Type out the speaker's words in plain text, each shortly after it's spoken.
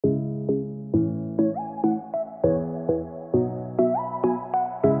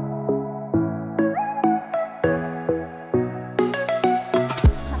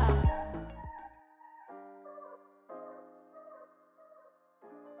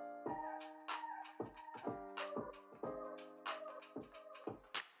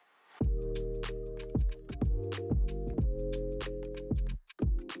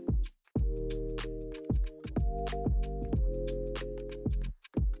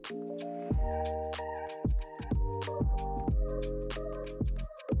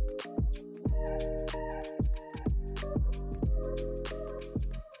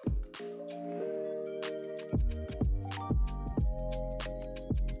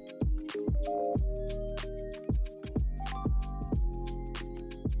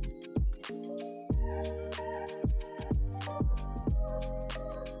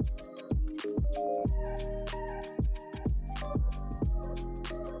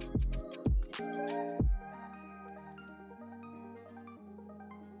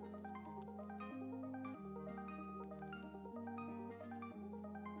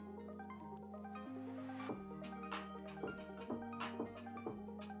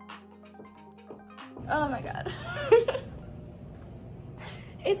Oh my god.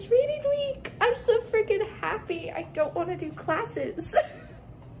 It's reading week. I'm so freaking happy. I don't want to do classes.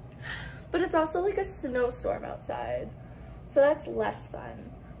 But it's also like a snowstorm outside, so that's less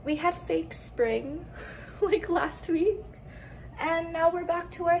fun. We had fake spring like last week, and now we're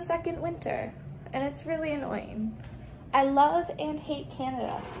back to our second winter, and it's really annoying. I love and hate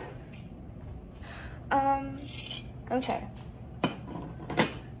Canada. Okay.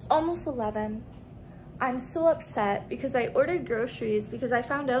 It's almost 11. I'm so upset because I ordered groceries because I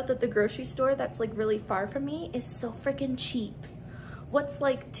found out that the grocery store that's like really far from me is so freaking cheap. What's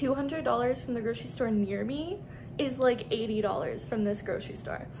like $200 from the grocery store near me is like $80 from this grocery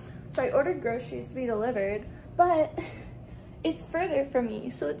store. So I ordered groceries to be delivered, but it's further from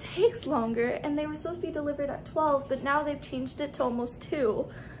me, so it takes longer, and they were supposed to be delivered at 12, but now they've changed it to almost 2,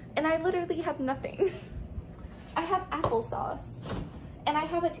 and I literally have nothing. I have applesauce. And I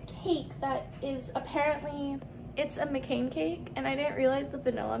have a cake that is apparently, it's a McCain cake, and I didn't realize the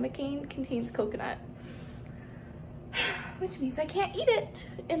vanilla McCain contains coconut. Which means I can't eat it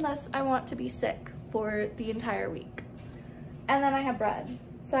unless I want to be sick for the entire week. And then I have bread.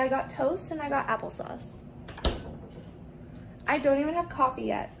 So I got toast and I got applesauce. I don't even have coffee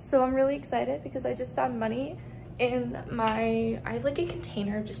yet, so I'm really excited because I just found money in I have like a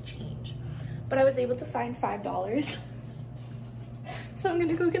container of just change, but I was able to find $5. So I'm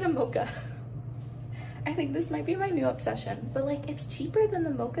gonna go get a mocha. I think this might be my new obsession, but like it's cheaper than the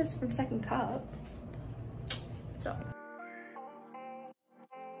mochas from Second Cup. So.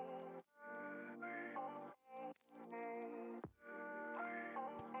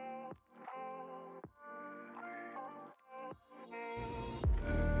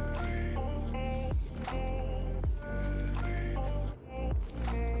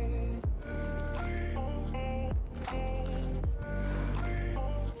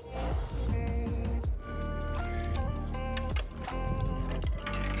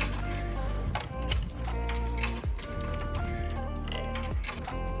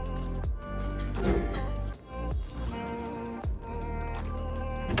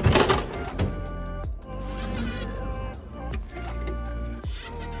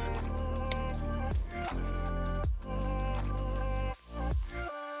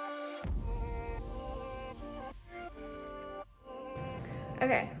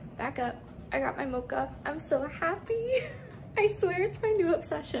 Okay, back up. I got my mocha. I'm so happy. I swear it's my new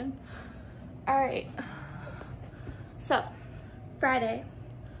obsession. All right. So, Friday,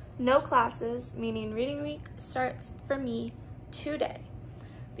 no classes, meaning reading week starts for me today.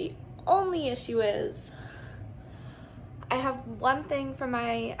 The only issue is I have one thing for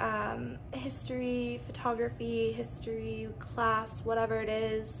my history, photography, history class, whatever it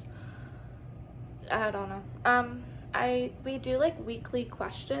is. I don't know. We do like weekly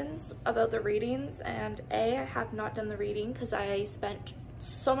questions about the readings, and I have not done the reading because I spent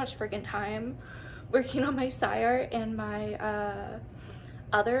so much freaking time working on my sci art and my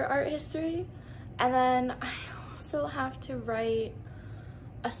other art history. And then I also have to write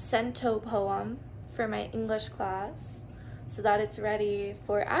a cento poem for my English class so that it's ready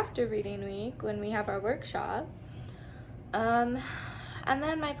for after reading week when we have our workshop. And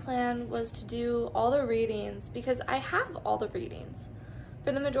then my plan was to do all the readings because I have all the readings.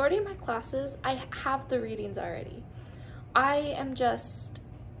 For the majority of my classes, I have the readings already.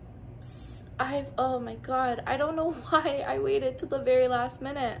 Oh my god, I don't know why I waited till the very last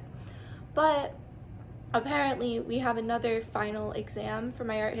minute. But apparently we have another final exam for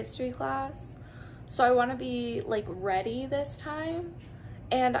my art history class. So I want to be like ready this time.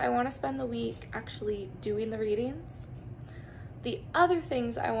 And I want to spend the week actually doing the readings. The other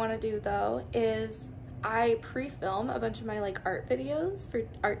things I want to do though is I pre-film a bunch of my like art videos for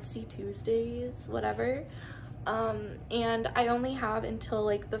Artsy Tuesdays, whatever. And I only have until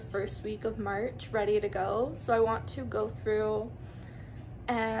like the first week of March ready to go. So I want to go through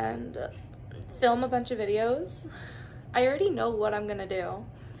and film a bunch of videos. I already know what I'm gonna do.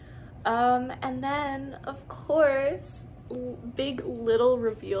 And then of course, big little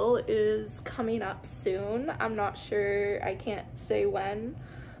reveal is coming up soon. I'm not sure, I can't say when,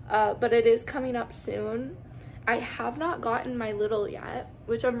 but it is coming up soon. I have not gotten my little yet,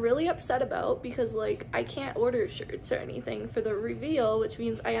 which I'm really upset about because like I can't order shirts or anything for the reveal, which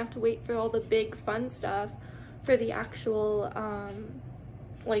means I have to wait for all the big fun stuff for the actual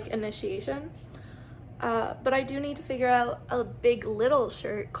like initiation. But I do need to figure out a big little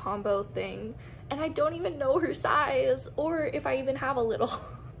shirt combo thing, and I don't even know her size or if I even have a little.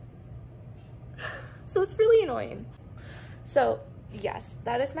 So it's really annoying. So yes,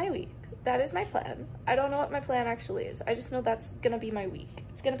 that is my week. That is my plan. I don't know what my plan actually is. I just know that's gonna be my week.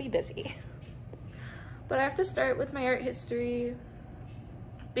 It's gonna be busy. But I have to start with my art history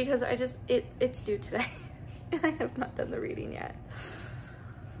because it's due today and I have not done the reading yet.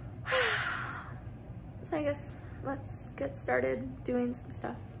 So I guess let's get started doing some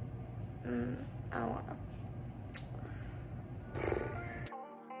stuff. I don't wanna.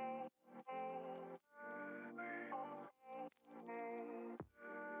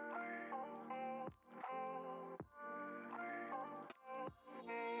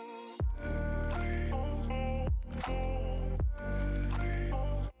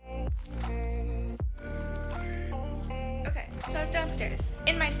 So I was downstairs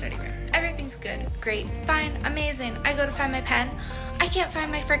in my study room. Everything's good, great, fine, amazing. I go to find my pen. I can't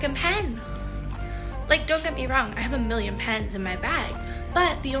find my freaking pen. Like, don't get me wrong, I have a million pens in my bag,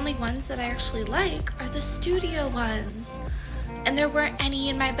 but the only ones that I actually like are the studio ones. And there weren't any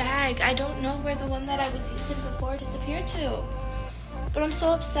in my bag. I don't know where the one that I was using before disappeared to. But I'm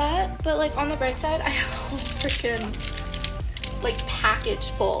so upset. But like on the bright side, I have a whole freaking like package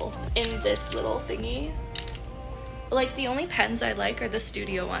full in this little thingy. Like, the only pens I like are the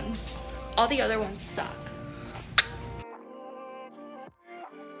studio ones. All the other ones suck.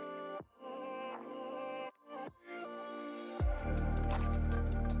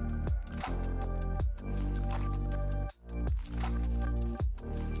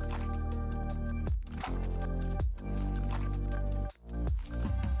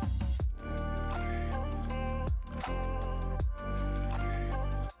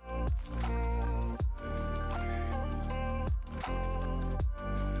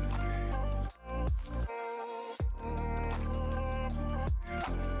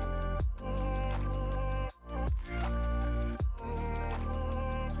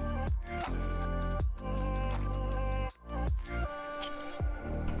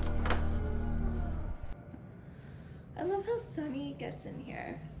 I love how sunny it gets in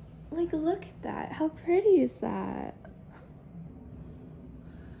here. Like, look at that. How pretty is that?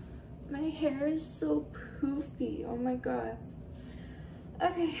 My hair is so poofy. Oh my god.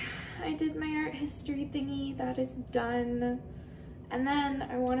 Okay, I did my art history thingy. That is done. And then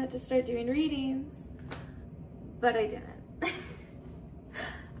I wanted to start doing readings, but I didn't.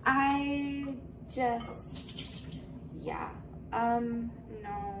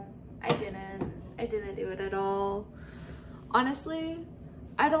 No, I didn't do it at all. Honestly,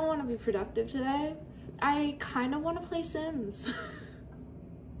 I don't want to be productive today. I kind of want to play Sims.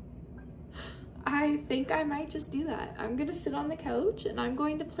 I think I might just do that. I'm gonna sit on the couch and I'm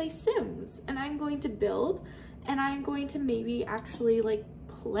going to play Sims and I'm going to build and I'm going to maybe actually like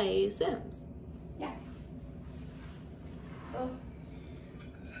play Sims. Yeah. Oh.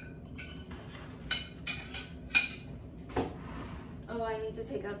 Oh, I need to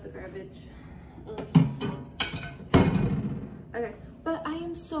take out the garbage. Ugh. Okay, but I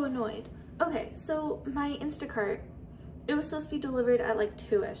am so annoyed. Okay, so my Instacart, it was supposed to be delivered at like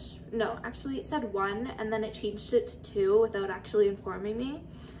 2-ish. No, actually it said 1 and then it changed it to 2 without actually informing me.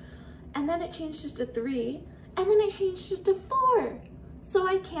 And then it changed it to 3 and then it changed it to 4. So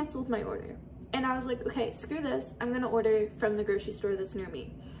I canceled my order. And I was like, okay, screw this. I'm gonna order from the grocery store that's near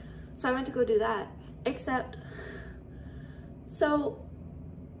me. So I went to go do that, except, so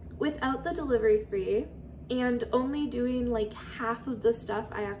without the delivery fee, and only doing like half of the stuff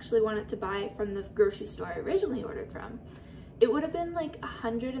I actually wanted to buy from the grocery store I originally ordered from, it would have been like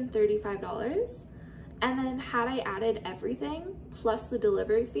 $135. And then had I added everything plus the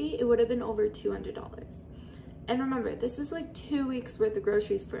delivery fee, it would have been over $200. And remember, this is like 2 weeks worth of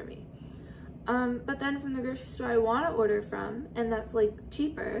groceries for me. But then from the grocery store I want to order from, and that's like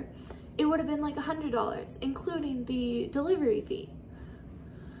cheaper, it would have been like $100, including the delivery fee.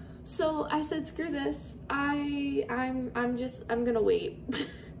 So I said, screw this, I'm gonna wait.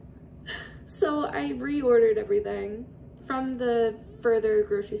 So I reordered everything from the further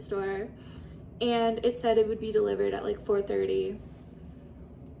grocery store and it said it would be delivered at like 4:30.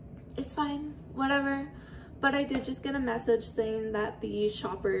 It's fine, whatever. but I did just get a message saying that the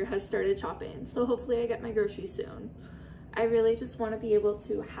shopper has started shopping. So hopefully I get my groceries soon. I really just want to be able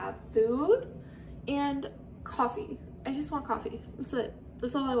to have food and coffee. I just want coffee. That's it.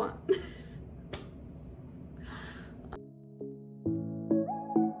 That's all I want.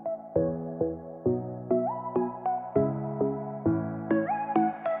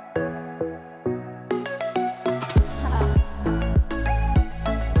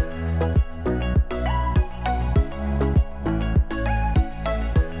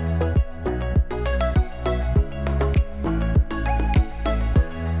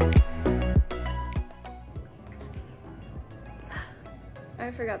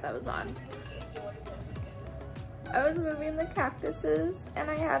 I forgot that was on. I was moving the cactuses and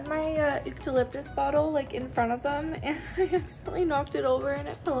I had my eucalyptus bottle like in front of them, and I accidentally knocked it over and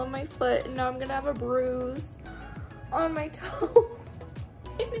it fell on my foot, and now I'm gonna have a bruise on my toe.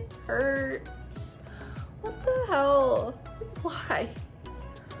 And it hurts. What the hell? Why?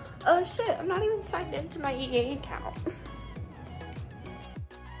 Oh shit, I'm not even signed into my EA account.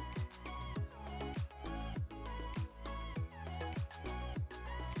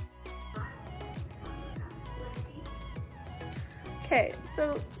 Okay,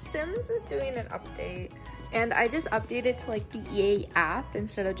 so Sims is doing an update, and I just updated to like the EA app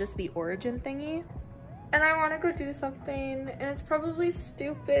instead of just the Origin thingy. And I want to go do something, and it's probably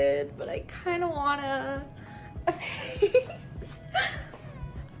stupid, but I kind of wanna. Okay.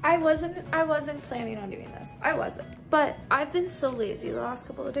 I wasn't planning on doing this. I wasn't. But I've been so lazy the last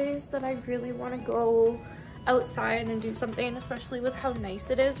couple of days that I really want to go outside and do something, especially with how nice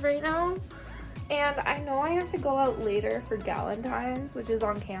it is right now. And I know I have to go out later for Galentine's, which is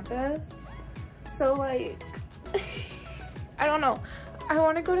on campus. So like, I don't know. I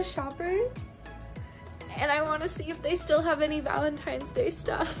want to go to Shoppers and I want to see if they still have any Valentine's Day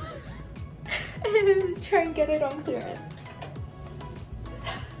stuff and try and get it on clearance.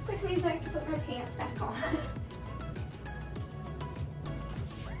 Which means I have to put my pants back on.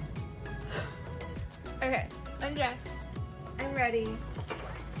 Okay, I'm dressed. I'm ready.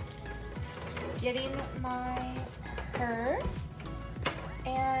 Getting my purse,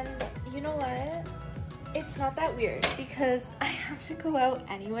 and you know what? It's not that weird because I have to go out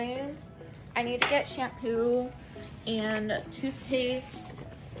anyways. I need to get shampoo and toothpaste,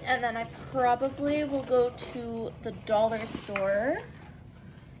 and then I probably will go to the dollar store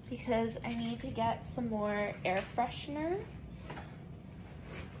because I need to get some more air freshener.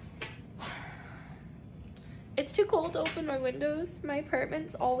 It's too cold to open my windows. My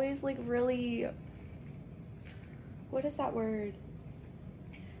apartment's always like really, what is that word?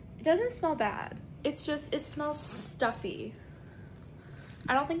 It doesn't smell bad. It's just, it smells stuffy.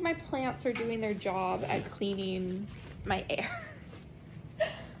 I don't think my plants are doing their job at cleaning my air.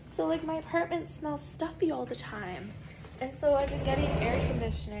 So like my apartment smells stuffy all the time. And so I've been getting air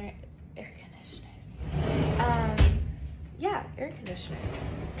conditioners. Yeah, air conditioners.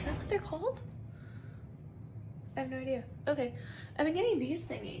 Is that what they're called? I have no idea. Okay, I've been getting these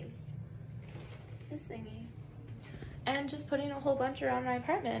thingies. This thingy. And just putting a whole bunch around my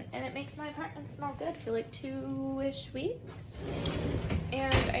apartment, and it makes my apartment smell good for like 2-ish weeks.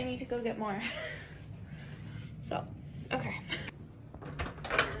 And I need to go get more. So, okay.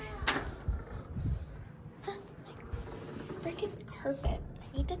 My freaking carpet.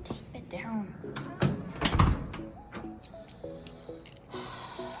 I need to tape it down.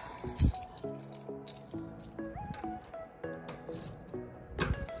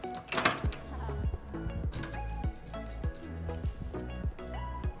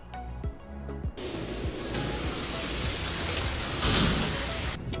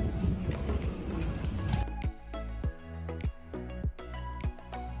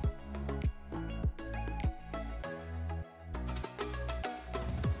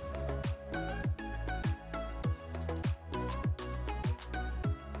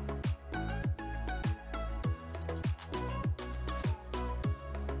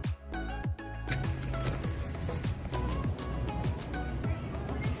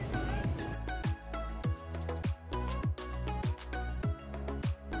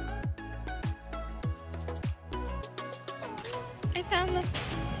 I found them.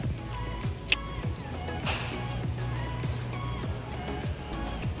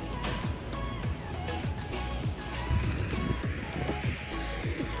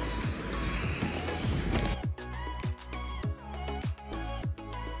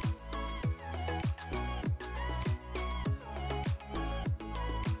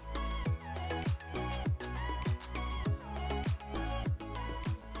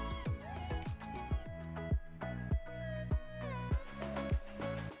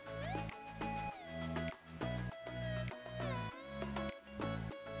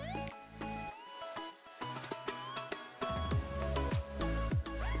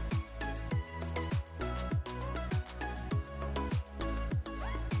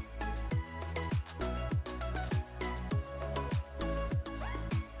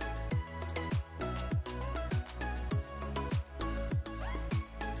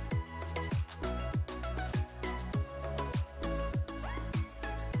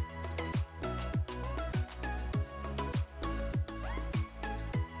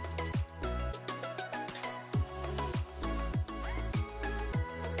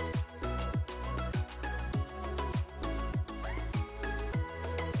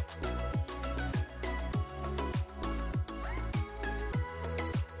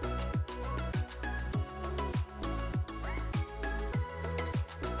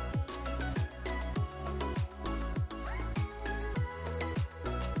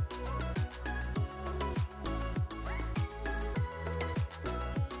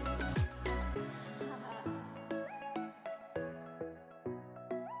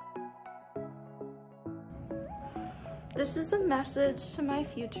 This is a message to my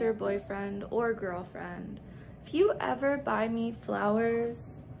future boyfriend or girlfriend. If you ever buy me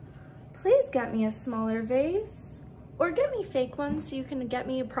flowers, please get me a smaller vase or get me fake ones so you can get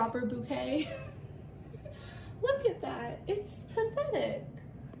me a proper bouquet. Look at that, it's pathetic.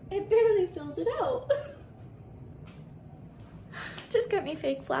 It barely fills it out. Just get me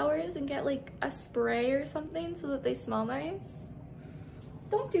fake flowers and get like a spray or something so that they smell nice.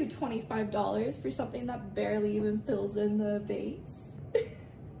 Don't do $25 for something that barely even fills in the vase.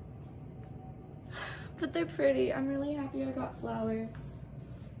 But they're pretty. I'm really happy I got flowers.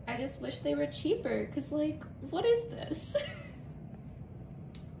 I just wish they were cheaper because like, what is this?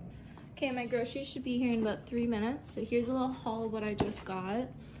 Okay, my groceries should be here in about 3 minutes. So here's a little haul of what I just got.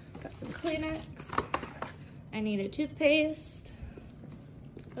 Got some Kleenex. I need a toothpaste.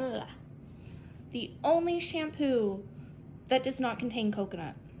 Ugh. The only shampoo that does not contain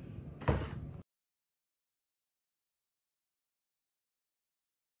coconut.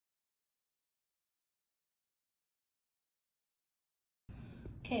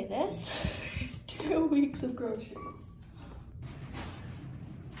 Okay, this is 2 weeks of groceries.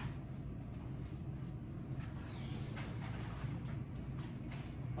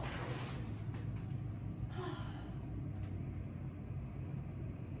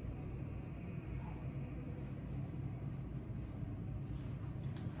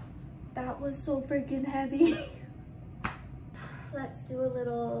 That was so freaking heavy. Let's do a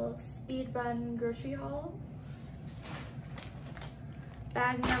little speed run grocery haul.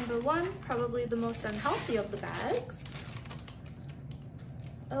 Bag number 1, probably the most unhealthy of the bags.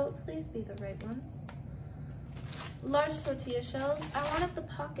 Oh, please be the right ones. Large tortilla shells. I wanted the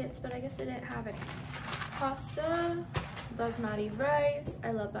pockets, but I guess they didn't have any. Pasta, basmati rice.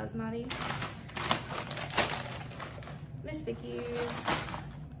 I love basmati. Miss Vicky's.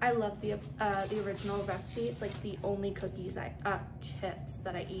 I love the original recipe. It's like the only cookies chips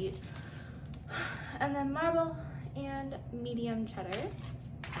that I eat. And then marble and medium cheddar.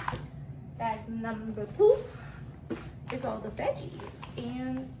 Bag number 2 is all the veggies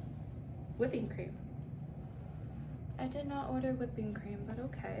and whipping cream. I did not order whipping cream, but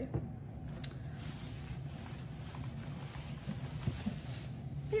okay.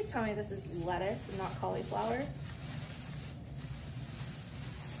 Please tell me this is lettuce and not cauliflower.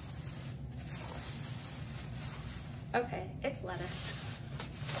 Okay, it's lettuce.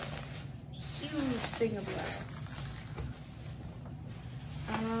 Huge thing of lettuce.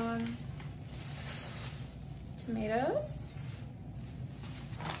 Tomatoes.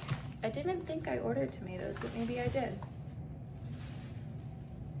 I didn't think I ordered tomatoes, but maybe I did.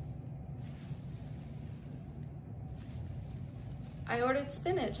 I ordered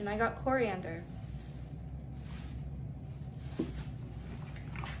spinach and I got coriander.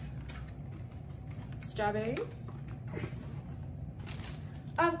 Strawberries.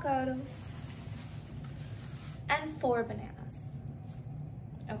 Avocados. And 4 bananas.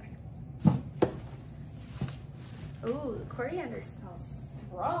 Okay. Ooh, the coriander smells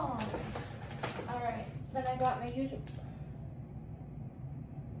strong. All right, then I got my usual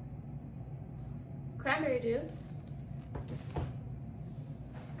cranberry juice,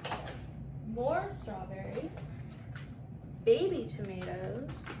 more strawberries, baby tomatoes,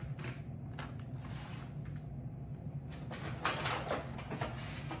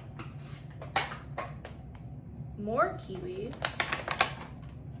 more kiwi.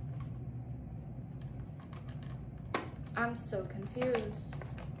 I'm so confused.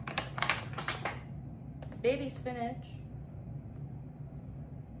 Baby spinach.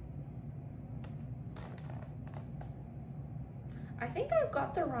 I think I've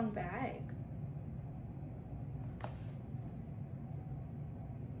got the wrong bag.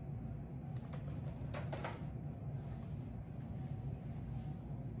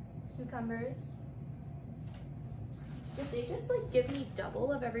 Cucumbers. Did they just like give me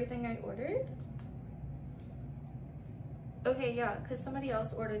double of everything I ordered? Okay, yeah, because somebody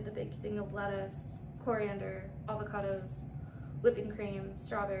else ordered the big thing of lettuce, coriander, avocados, whipping cream,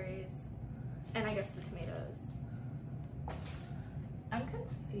 strawberries, and I guess the tomatoes. I'm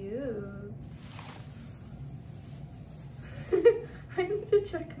confused. I need to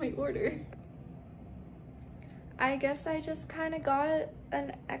check my order. I guess I just kind of got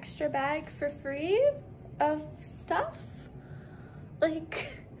an extra bag for free of stuff.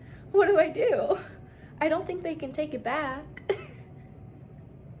 Like, what do I do? I don't think they can take it back.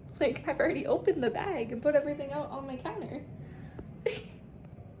 Like, I've already opened the bag and put everything out on my counter.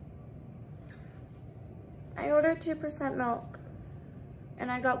 I ordered 2% milk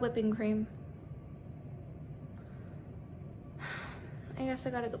and I got whipping cream. I guess I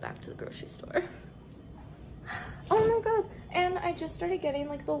gotta go back to the grocery store. Oh my god. And I just started getting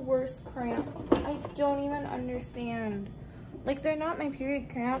like the worst cramps. I don't even understand. Like, they're not my period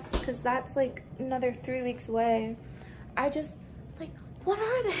cramps because that's like another 3 weeks away. I just, like, what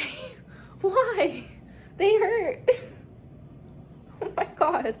are they? Why? They hurt. Oh my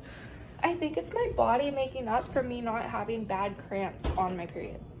god. I think it's my body making up for me not having bad cramps on my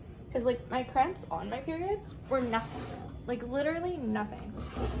period. Because, like, my cramps on my period were nothing. Like, literally nothing.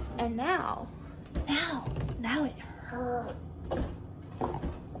 And now it hurts.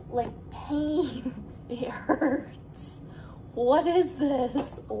 Like, pain. It hurts. What is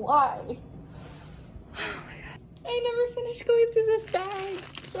this? Why? Oh my god. I never finished going through this bag.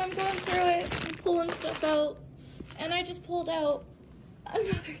 So I'm going through it and pulling stuff out. And I just pulled out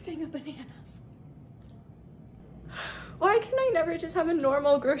another thing of bananas. Why can I never just have a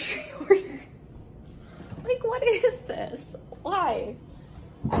normal grocery order? Like, what is this? Why?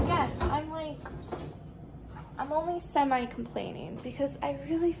 Again, I'm only semi-complaining because I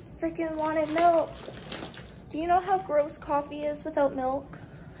really freaking wanted milk. Do you know how gross coffee is without milk?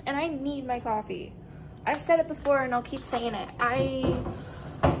 And I need my coffee. I've said it before and I'll keep saying it.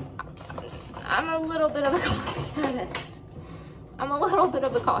 I'm a little bit of a coffee addict. I'm a little bit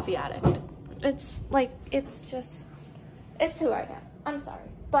of a coffee addict. It's like, it's who I am. I'm sorry.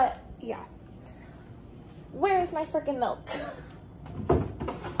 But yeah. Where is my freaking milk?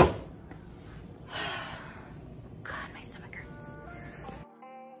 God, my stomach hurts.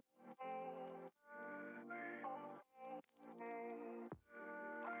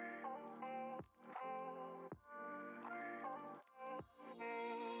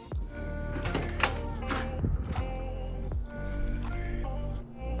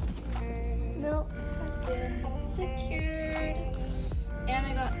 Milk has been secured. And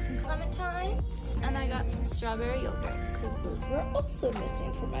I got some clementine. And I got some strawberry yogurt because those were also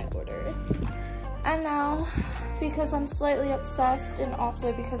missing from my order. And now, because I'm slightly obsessed and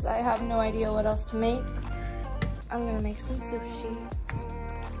also because I have no idea what else to make, I'm gonna make some sushi.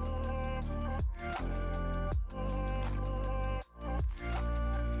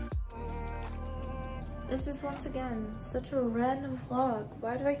 This is once again such a random vlog.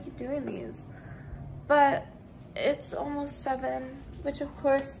 Why do I keep doing these? But it's almost 7, which of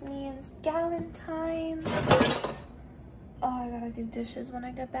course means Galentine's. Oh, I gotta do dishes when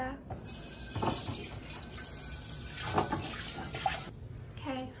I get back.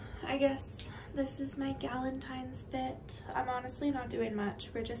 Okay, I guess this is my Galentine's fit. I'm honestly not doing much.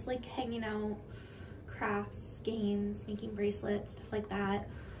 We're just like hanging out, crafts, games, making bracelets, stuff like that.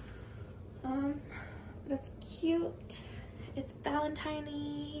 That's cute. It's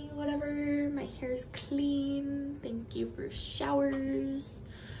Valentine-y, whatever. My hair's clean. Thank you for showers.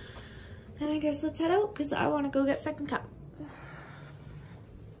 And I guess let's head out because I want to go get second cup.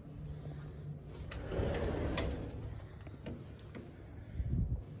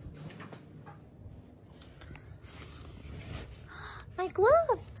 My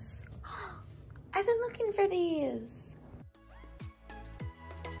gloves. I've been looking for these.